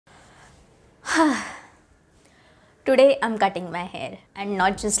Today I'm cutting my hair and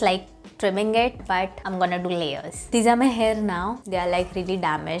not just like trimming it, but I'm gonna do layers. These are my hair now. They are like really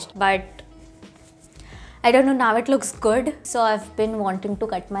damaged, but I don't know, now it looks good. So I've been wanting to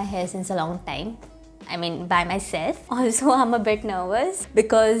cut my hair since a long time. I mean, by myself. Also, I'm a bit nervous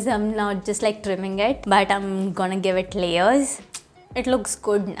because I'm not just like trimming it, but I'm gonna give it layers. It looks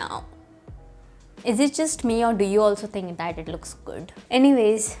good now. Is it just me, or do you also think that it looks good?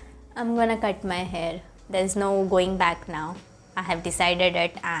 Anyways, I'm gonna cut my hair. There's no going back now. I have decided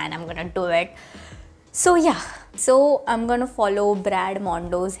it and I'm gonna do it. So yeah, so I'm gonna follow Brad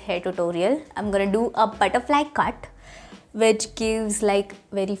Mondo's hair tutorial. I'm gonna do a butterfly cut, which gives like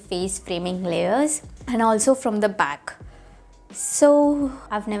very face framing layers, and also from the back. So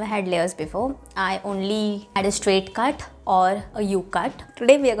I've never had layers before. I only had a straight cut or a U cut.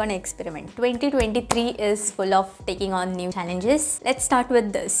 Today we are gonna experiment. 2023 is full of taking on new challenges. Let's start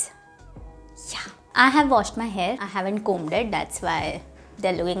with this. Yeah, I have washed my hair. I haven't combed it. That's why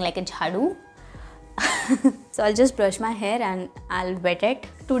they're looking like a jhadu. So I'll just brush my hair and I'll wet it.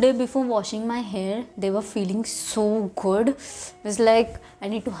 Today before washing my hair, they were feeling so good. It was like I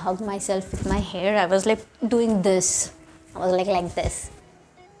need to hug myself with my hair. I was like doing this. I was like this.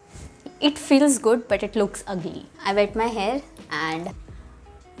 It feels good, but it looks ugly. I wet my hair and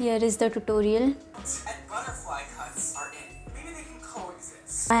here is the tutorial. And butterfly cuts are in. Maybe they can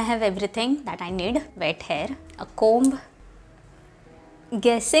coexist. I have everything that I need. Wet hair, a comb.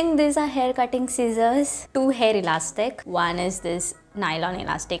 Guessing these are hair cutting scissors, 2 hair elastic. One is this nylon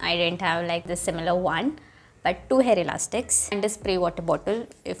elastic. I didn't have like the similar one, but 2 hair elastics and a spray water bottle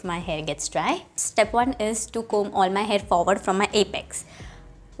if my hair gets dry. Step 1 is to comb all my hair forward from my apex.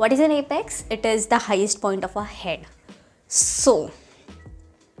 What is an apex? It is the highest point of our head. So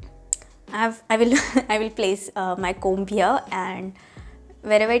I will place my comb here, and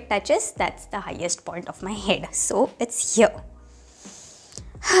wherever it touches, that's the highest point of my head. So it's here.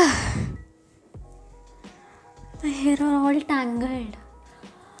 My hair are all tangled.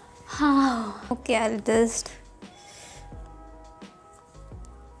 How? Okay, I'll just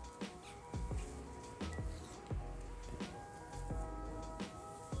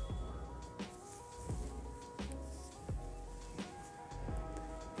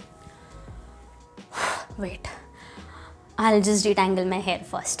wait. I'll just detangle my hair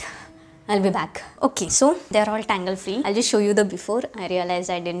first. I'll be back. Okay, so they're all tangle free. I'll just show you the before. I realized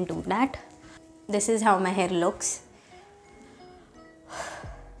I didn't do that. This is how my hair looks.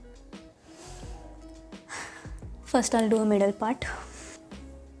 First I'll do a middle part.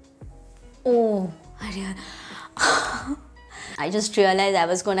 Oh, I just realized I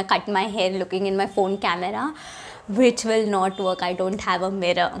was gonna cut my hair looking in my phone camera, which will not work. I don't have a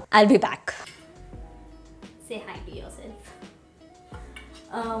mirror. I'll be back. Say hi to yourself.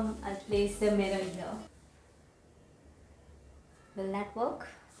 I'll place the mirror here. Will that work?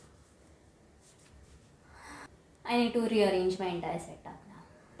 I need to rearrange my entire setup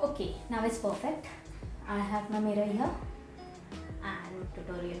now. Okay, now it's perfect. I have my mirror here and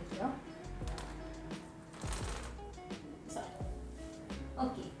tutorial here. Sorry.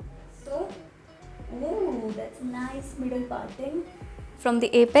 Okay, so, ooh, that's nice middle parting. From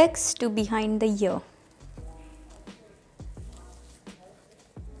the apex to behind the ear.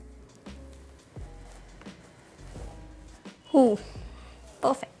 Ooh,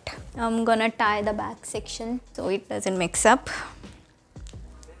 perfect. I'm gonna tie the back section so it doesn't mix up.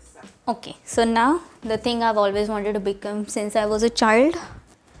 Okay, so now the thing I've always wanted to become since I was a child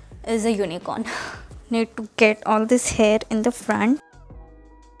is a unicorn. Need to get all this hair in the front.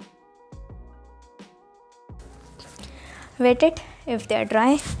 Wet it if they're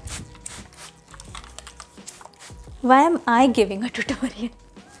dry. Why am I giving a tutorial?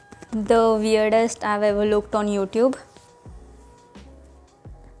 The weirdest I've ever looked on YouTube.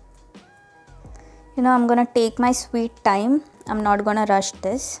 You know, I'm gonna take my sweet time. I'm not gonna rush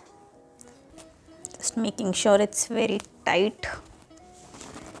this. Just making sure it's very tight.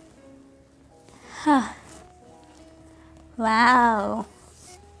 Wow.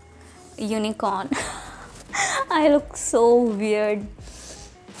 Unicorn. I look so weird.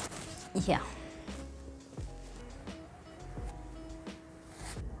 Yeah.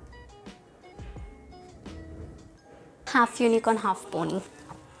 Half unicorn, half pony.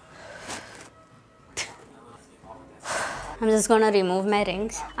 I'm just gonna remove my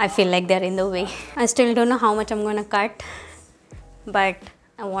rings. I feel like they're in the way. I still don't know how much I'm gonna cut, but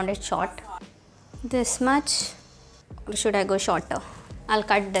I want it short. This much, or should I go shorter? I'll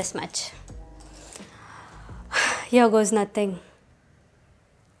cut this much. Here goes nothing.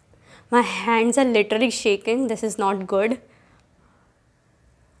 My hands are literally shaking. This is not good.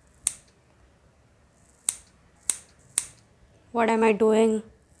 What am I doing?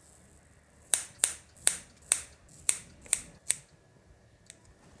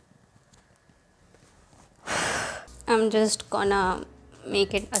 I'm just gonna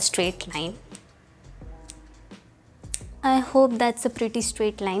make it a straight line. I hope that's a pretty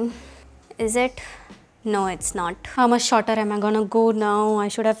straight line. Is it? No, it's not. How much shorter am I gonna go now? I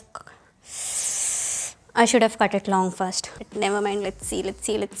should have cut it long first. But never mind, let's see.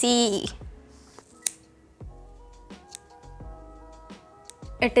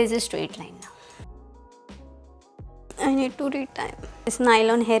 It is a straight line now. I need to retime. This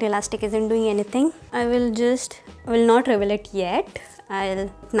nylon hair elastic isn't doing anything. I will not reveal it yet. I'll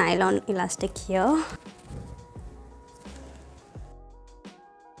put nylon elastic here.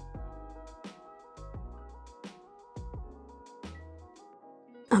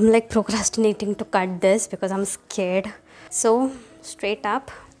 I'm like procrastinating to cut this because I'm scared. So straight up,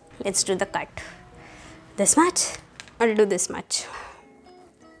 let's do the cut. This much? I'll do this much.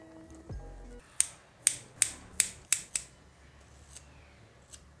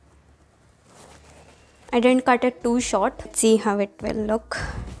 I didn't cut it too short. Let's see how it will look.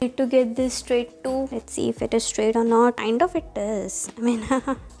 Need to get this straight too. Let's see if it is straight or not. Kind of it is. I mean,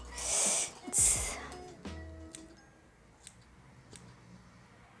 it's...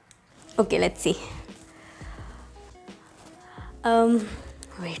 Okay, let's see.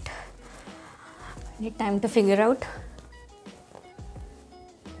 Wait. I need time to figure out.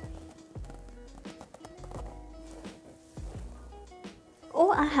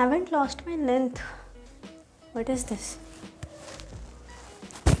 Oh, I haven't lost my length. What is this?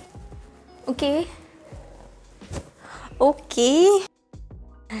 Okay. Okay.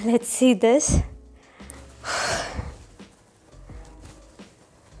 Let's see this.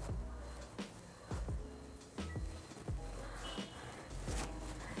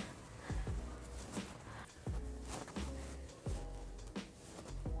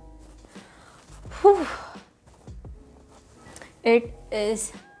 Whew. It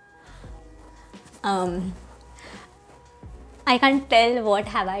is I can't tell what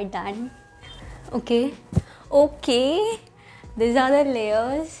have I done. Okay, these are the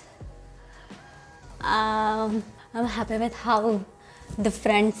layers. I'm happy with how the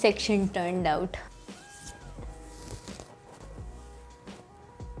front section turned out.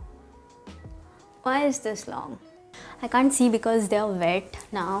 Why is this long? I can't see because they are wet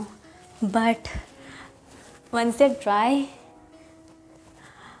now, but once they're dry,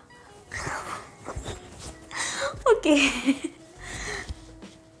 okay.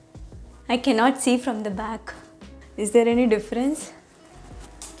 I cannot see from the back. Is there any difference?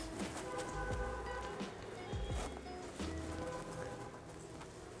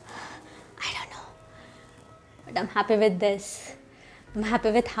 I don't know. But I'm happy with this. I'm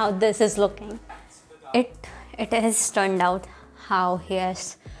happy with how this is looking. It has turned out how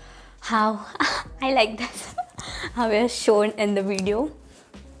I like this. How it is shown in the video.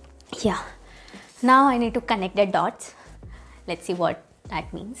 Yeah. Now I need to connect the dots. Let's see what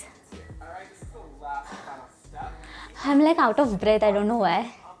that means. Alright, this is the last final step. I'm like out of breath, I don't know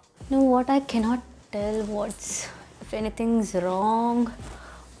why. No, what I cannot tell if anything's wrong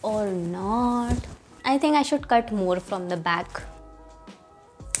or not. I think I should cut more from the back.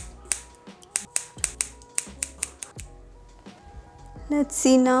 Let's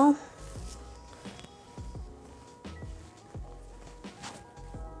see now.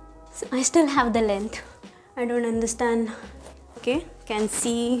 So I still have the length. I don't understand. Okay, can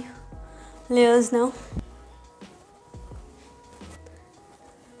see layers now.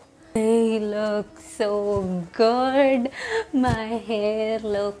 They look so good. My hair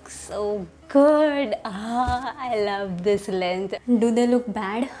looks so good. I love this length. Do they look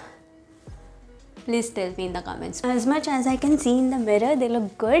bad? Please tell me in the comments. As much as I can see in the mirror, they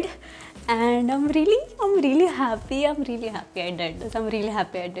look good. And I'm really happy. I did this. I'm really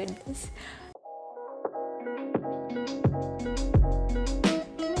happy I did this.